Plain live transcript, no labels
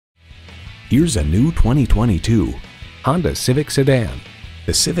Here's a new 2022 Honda Civic sedan.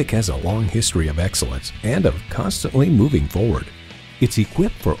 The Civic has a long history of excellence and of constantly moving forward. It's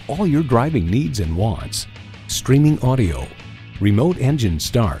equipped for all your driving needs and wants. Streaming audio, remote engine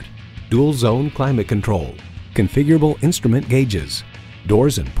start, dual zone climate control, configurable instrument gauges,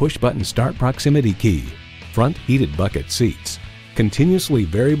 doors and push-button start proximity key, front heated bucket seats, continuously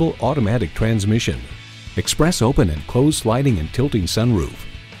variable automatic transmission, express open and closed sliding and tilting sunroof,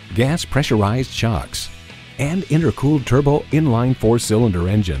 gas pressurized shocks, and intercooled turbo inline 4-cylinder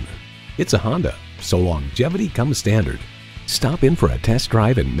engine. It's a Honda, so longevity comes standard. Stop in for a test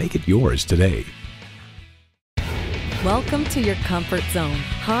drive and make it yours today. Welcome to your comfort zone.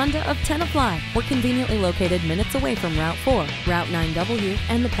 Honda of Tenafly. We're conveniently located minutes away from Route 4, Route 9W,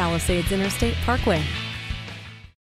 and the Palisades Interstate Parkway.